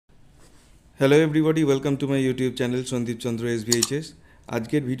Hello everybody, welcome to my YouTube channel Sandeep Chandra SVHS।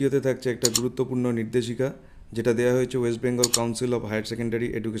 আজকের ভিডিওতে থাকছে একটা গুরুত্বপূর্ণ নির্দেশিকা যেটা দেওয়া হয়েছে West Bengal council of higher secondary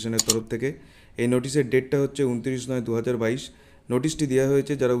এডুকেশনের তরফ থেকে। এই নোটিশের ডেটটা হচ্ছে 29/9/2022। নোটিশটি দেওয়া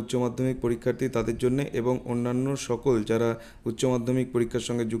হয়েছে যারা উচ্চ মাধ্যমিক পরীক্ষার্থী তাদের জন্য এবং অন্যান্য সকল যারা উচ্চ মাধ্যমিক পরীক্ষার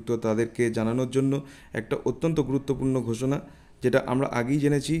সঙ্গে যুক্ত তাদেরকে জানানোর জন্য। একটা অত্যন্ত গুরুত্বপূর্ণ ঘোষণা, যেটা আমরা আগেই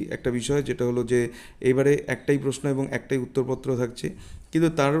জেনেছি একটা বিষয়, যেটা হলো যে এবারে একটাই প্রশ্ন এবং একটাই উত্তরপত্র থাকছে, কিন্তু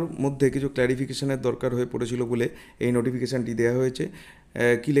তার মধ্যে কিছু ক্ল্যারিফিকেশনের দরকার হয়ে পড়েছিল বলে এই নোটিফিকেশানটি দেওয়া হয়েছে।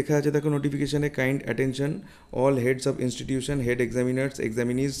 কি লেখা আছে দেখো নোটিফিকেশানে: kind attention, all heads of institution, head examiners,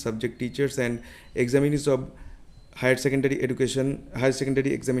 examinees, subject teachers and examinees of higher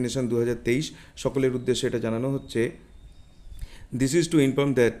secondary examination 2023 সকলের উদ্দেশ্যে এটা জানানো হচ্ছে। This is to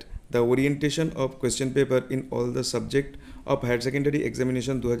inform that the orientation of question paper in all the subject of higher secondary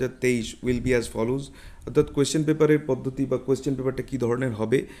examination 2023 will be as follows। অর্থাৎ question পেপারের পদ্ধতি বা question পেপারটা কী ধরনের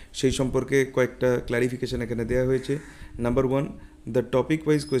হবে সেই সম্পর্কে কয়েকটা ক্ল্যারিফিকেশন এখানে দেওয়া হয়েছে। Number 1, the topic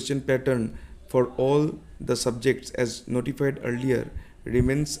wise question pattern for all the subjects as notified earlier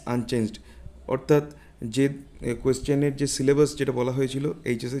remains unchanged. অর্থাৎ যে কোয়েশ্চেনের যে সিলেবাস যেটা বলা হয়েছিল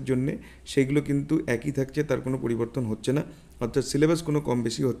এইচএসের জন্যে সেইগুলো কিন্তু একই থাকছে, তার কোনো পরিবর্তন হচ্ছে না, অর্থাৎ সিলেবাস কোনো কম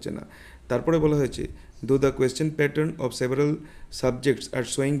বেশি হচ্ছে না। তারপরে বলা হয়েছে দো the question pattern of several subjects R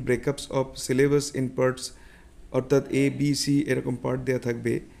showing ব্রেকআপস of syllabus in parts, অর্থাৎ ABC এরকম পার্ট দেওয়া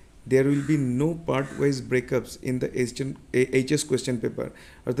থাকবে। There will be no part wise ব্রেকআপস in the HS question paper.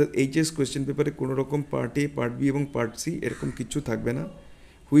 অর্থাৎ এইচএস কোয়েশ্চেন পেপারে কোনো রকম পার্ট A, পার্ট B এবং part C এরকম কিছু থাকবে না।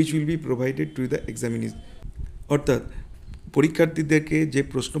 Which will be provided to the examinees. অর্থাৎ পরীক্ষার্থীদেরকে যে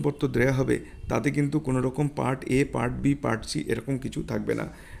প্রশ্নপত্র দেওয়া হবে তাতে কিন্তু কোনো রকম part A, part B, part C এরকম কিছু থাকবে না।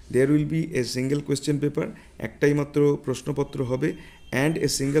 There will B a single question paper, একটাই মাত্র প্রশ্নপত্র হবে, and a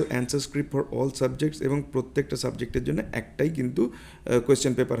single answer script for all subjects, এবং প্রত্যেকটা সাবজেক্টের জন্য একটাই কিন্তু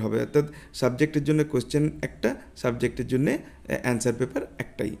কোয়েশ্চেন পেপার হবে। অর্থাৎ সাবজেক্টের জন্য কোয়েশ্চেন একটা, সাবজেক্টের জন্য অ্যান্সার পেপার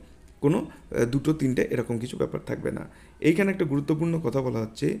একটাই, কোনো দুটো তিনটে এরকম কিছু ব্যাপার থাকবে না। এইখানে একটা গুরুত্বপূর্ণ কথা বলা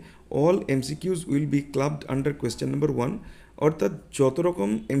হচ্ছে, all MCQs will be ক্লাবড under question number 1। অর্থাৎ যত রকম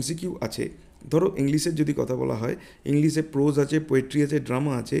MCQ আছে, ধরো ইংলিশের যদি কথা বলা হয়, ইংলিশে প্রোজ আছে, পোয়েট্রি আছে,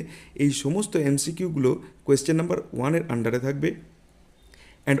 ড্রামা আছে, এই সমস্ত MCQগুলো কোয়েশ্চেন নাম্বার 1-এর আন্ডারে থাকবে।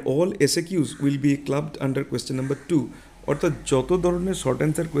 And all SAQs will be ক্লাবড under question number 2। অর্থাৎ যত ধরনের শর্ট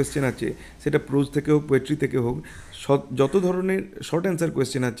অ্যান্সার কোয়েশ্চেন আছে, সেটা প্রোজ থেকে হোক, পোয়েট্রি থেকে হোক, যত ধরনের শর্ট অ্যান্সার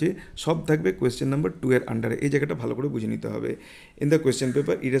কোয়েশ্চেন আছে সব থাকবে কোয়েশ্চেন নাম্বার 2-এর আন্ডারে। এই জায়গাটা ভালো করে বুঝে নিতে হবে। In the question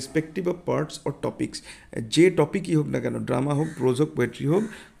paper irrespective of parts or topics, যে টপিকই হোক না কেন, ড্রামা হোক, প্রোজ হোক, পোয়েট্রি হোক,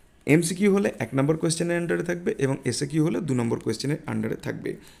 MCQ হলে 1 নম্বর কোয়েশ্চেনের আন্ডারে থাকবে এবং SAQ হলে 2 নম্বর কোয়েশ্চেনের আন্ডারে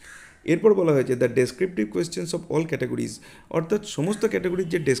থাকবে। এরপর বলা হয়েছে the descriptive questions of all categories. অর্থাৎ সমস্ত ক্যাটাগরির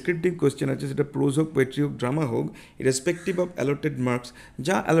যে ডেসক্রিপটিভ কোয়েশ্চেন আছে, সেটা প্রোজ হোক, পোয়েট্রি হোক, ড্রামা হোক, রেসপেক্টিভ অফ অ্যালটেড মার্কস,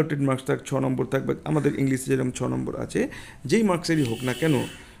 যা অ্যালটেড মার্কস থাক 6 নম্বর থাকবে, আমাদের ইংলিশে যেরকম 6 নম্বর আছে, যেই মার্কসেরই হোক না কেন,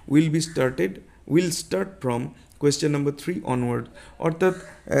 will start from question number 3 onward. অর্থাৎ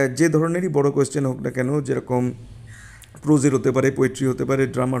যে ধরনেরই বড় কোয়েশ্চেন হোক না কেন, যেরকম প্রোজের হতে পারে, পোয়েট্রি হতে পারে,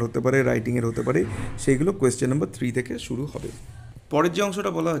 ড্রামার হতে পারে, রাইটিংয়ের হতে পারে, সেইগুলো কোয়েশ্চেন নাম্বার 3 থেকে শুরু হবে। পরের যে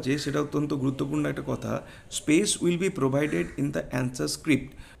অংশটা বলা হচ্ছে সেটা অত্যন্ত গুরুত্বপূর্ণ একটা কথা, space will be provided in the answer script.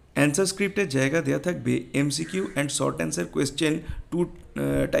 Answer স্ক্রিপ্টের জায়গা দেওয়া থাকবে MCQ and short answer question 2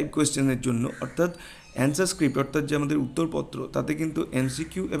 type কোয়েশ্চেনের জন্য। অর্থাৎ অ্যান্সার স্ক্রিপ্ট অর্থাৎ যে আমাদের উত্তরপত্র, তাতে কিন্তু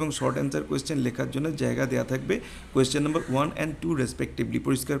MCQ এবং শর্ট অ্যান্সার কোয়েশ্চেন লেখার জন্য জায়গা দেওয়া থাকবে কোয়েশ্চেন নাম্বার 1 অ্যান্ড 2 রেসপেক্টিভলি।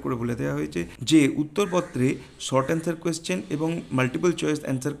 পরিষ্কার করে বলে দেওয়া হয়েছে যে উত্তরপত্রে শর্ট অ্যান্সার কোয়েশ্চেন এবং মাল্টিপল চয়েস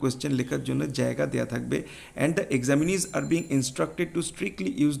অ্যান্সার কোয়েশ্চেন লেখার জন্য জায়গা দেওয়া থাকবে। And the examinees are being instructed to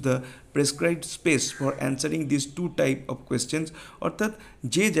strictly use the prescribed space for answering this 2 type of questions. অর্থাৎ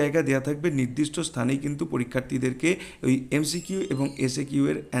যে জায়গা দেওয়া থাকবে নির্দিষ্ট স্থানেই কিন্তু পরীক্ষার্থীদেরকে ওই MCQ এবং SAQ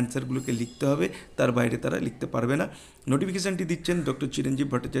এর অ্যান্সারগুলোকে লিখতে হবে, তার বাইরে তারা লিখতে পারবে না। নোটিফিকেশানটি দিচ্ছেন doctor Chiranjib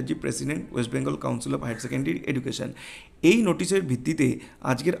Bhattacharya, president, West Bengal council of higher secondary education. এই নোটিশের ভিত্তিতে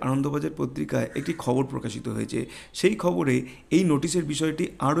আজকের আনন্দবাজার পত্রিকায় একটি খবর প্রকাশিত হয়েছে। সেই খবরে এই নোটিশের বিষয়টি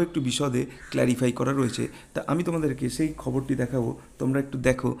আরও একটু বিশদে ক্ল্যারিফাই করা রয়েছে। তা আমি তোমাদেরকে সেই খবরটি দেখাবো, তোমরা একটু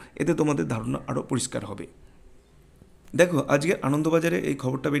দেখো, এতে তোমাদের ধারণা আরও পরিষ্কার হবে। দেখো, আজকের আনন্দবাজারে এই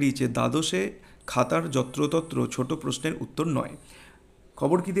খবরটা বেরিয়েছে, দ্বাদশে খাতার যত্রতত্র ছোট প্রশ্নের উত্তর নয়।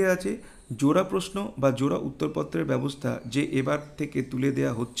 খবর কী দেওয়া আছে, জোড়া প্রশ্ন বা জোড়া উত্তরপত্রের ব্যবস্থা যে এবার থেকে তুলে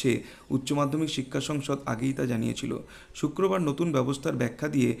দেওয়া হচ্ছে, উচ্চ মাধ্যমিক শিক্ষা সংসদ আগেই তা জানিয়েছিল। শুক্রবার নতুন ব্যবস্থার ব্যাখ্যা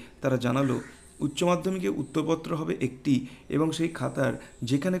দিয়ে তারা জানালো, উচ্চ মাধ্যমিকে উত্তরপত্র হবে একটি এবং সেই খাতার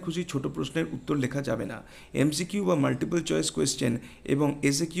যেখানে খুশি ছোট প্রশ্নের উত্তর লেখা যাবে না। এমসিকিউ বা মাল্টিপল চয়েস কোয়েশ্চেন এবং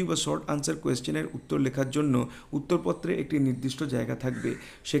এসএকিউ বা শর্ট আনসার কোয়েশ্চেনের উত্তর লেখার জন্য উত্তরপত্রে একটি নির্দিষ্ট জায়গা থাকবে,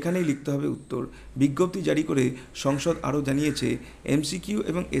 সেখানেই লিখতে হবে উত্তর। বিজ্ঞপ্তি জারি করে সংসদ আরও জানিয়েছে এমসিকিউ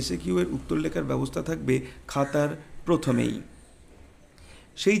এবং এসএকিউ এর উত্তর লেখার ব্যবস্থা থাকবে খাতার প্রথমেই।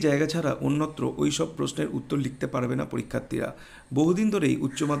 সেই জায়গা ছাড়া অন্যত্র ওই সব প্রশ্নের উত্তর লিখতে পারবে না পরীক্ষার্থীরা। বহুদিন ধরেই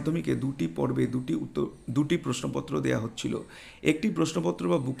উচ্চ মাধ্যমিকে দুটি পর্বে দুটি প্রশ্নপত্র দেওয়া হচ্ছিল। একটি প্রশ্নপত্র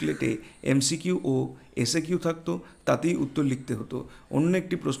বা বুকলেটে এমসিকিউ ও এসএকিউ থাকতো, তাতেই উত্তর লিখতে হতো। অন্য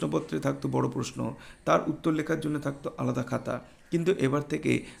একটি প্রশ্নপত্রে থাকতো বড় প্রশ্ন, তার উত্তর লেখার জন্য থাকতো আলাদা খাতা। কিন্তু এবার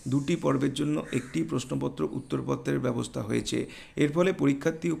থেকে দুটি পর্বের জন্য একটি প্রশ্নপত্র উত্তরপত্রের ব্যবস্থা হয়েছে। এর ফলে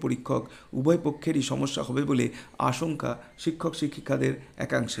পরীক্ষার্থী ও পরীক্ষক উভয় পক্ষেরই সমস্যা হবে বলে আশঙ্কা শিক্ষক শিক্ষিকাদের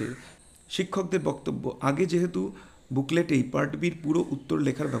একাংশের। শিক্ষকদের বক্তব্য, আগে যেহেতু বুকলেটেই পার্ট বির পুরো উত্তর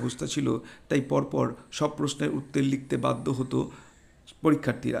লেখার ব্যবস্থা ছিল, তাই পরপর সব প্রশ্নের উত্তর লিখতে বাধ্য হতো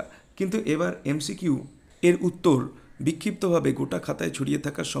পরীক্ষার্থীরা। কিন্তু এবার এমসিকিউ এর উত্তর বিক্ষিপ্তভাবে গোটা খাতায় ছড়িয়ে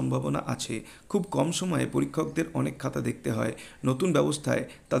থাকার সম্ভাবনা আছে। খুব কম সময়ে পরীক্ষকদের অনেক খাতা দেখতে হয়। নতুন ব্যবস্থায়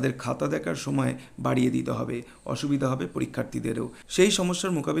তাদের খাতা দেখার সময় বাড়িয়ে দিতে হবে, অসুবিধা হবে পরীক্ষার্থীদেরও। সেই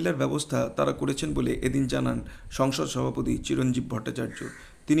সমস্যার মোকাবিলার ব্যবস্থা তারা করেছেন বলে এদিন জানান সংসদ সভাপতি চিরঞ্জীব ভট্টাচার্য।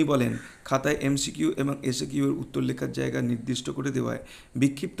 তিনি বলেন, খাতায় এমসিকিউ এবং এসএকিউ এর উত্তর লেখার জায়গা নির্দিষ্ট করে দেওয়ায়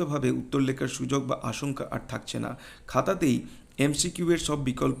বিক্ষিপ্তভাবে উত্তর লেখার সুযোগ বা আশঙ্কা আর থাকছে না। খাতাতেই এমসিকিউ এর সব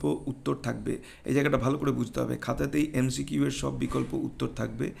বিকল্প উত্তর থাকবে। এই জায়গাটা ভালো করে বুঝতে হবে, খাতাতেই এমসিকিউ এর সব বিকল্প উত্তর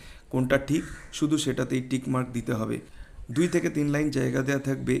থাকবে। কোনটা ঠিক শুধু সেটাতেই টিক মার্ক দিতে হবে। 2 থেকে 3 লাইন জায়গা দেওয়া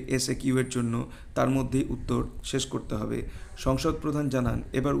থাকবে এসএকিউ এর জন্য, তার মধ্যেই উত্তর শেষ করতে হবে। সংসদ প্রধান জানান,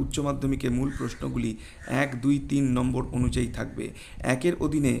 এবার উচ্চ মাধ্যমিকে মূল প্রশ্নগুলি 1, 2, 3 নম্বর অনুযায়ী থাকবে। 1-এর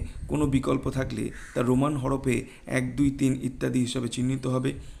অধীনে কোনো বিকল্প থাকলে তা রোমান হরফে 1, 2, 3 ইত্যাদি হিসাবে চিহ্নিত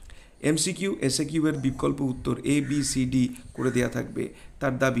হবে। এমসিকিউ এসএকিউ এর বিকল্প উত্তর ABCD করে দেওয়া থাকবে।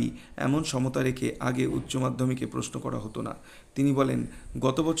 তার দাবি, এমন সমতা রেখে আগে উচ্চ মাধ্যমিকে প্রশ্ন করা হতো না। তিনি বলেন,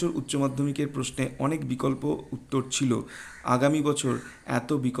 গত বছর উচ্চ মাধ্যমিকের প্রশ্নে অনেক বিকল্প উত্তর ছিল, আগামী বছর এত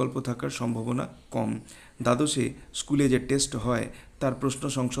বিকল্প থাকার সম্ভাবনা কম। দ্বাদশে স্কুলে যে টেস্ট হয় তার প্রশ্ন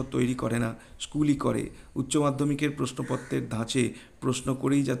সংসদ তৈরি করে না, স্কুলই করে। উচ্চ মাধ্যমিকের প্রশ্নপত্রের ধাঁচে প্রশ্ন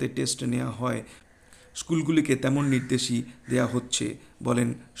করেই যাতে টেস্ট নেওয়া হয়, স্কুলগুলিকে তেমন নির্দেশই দেওয়া হচ্ছে, বলেন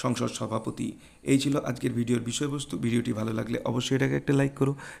সংসদ সভাপতি। এই ছিল আজকের ভিডিওর বিষয়বস্তু। ভিডিওটি ভালো লাগলে অবশ্যই এটাকে একটা লাইক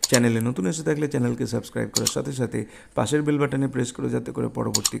করো। চ্যানেলে নতুন এসে থাকলে চ্যানেলকে সাবস্ক্রাইব করার সাথে সাথে পাশের বেল বাটনে প্রেস করো, যাতে করে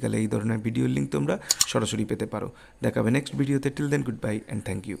পরবর্তীকালে এই ধরনের ভিডিওর লিঙ্ক তোমরা সরাসরি পেতে পারো। দেখাবে নেক্সট ভিডিওতে। Till then, good bye and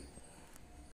thank you.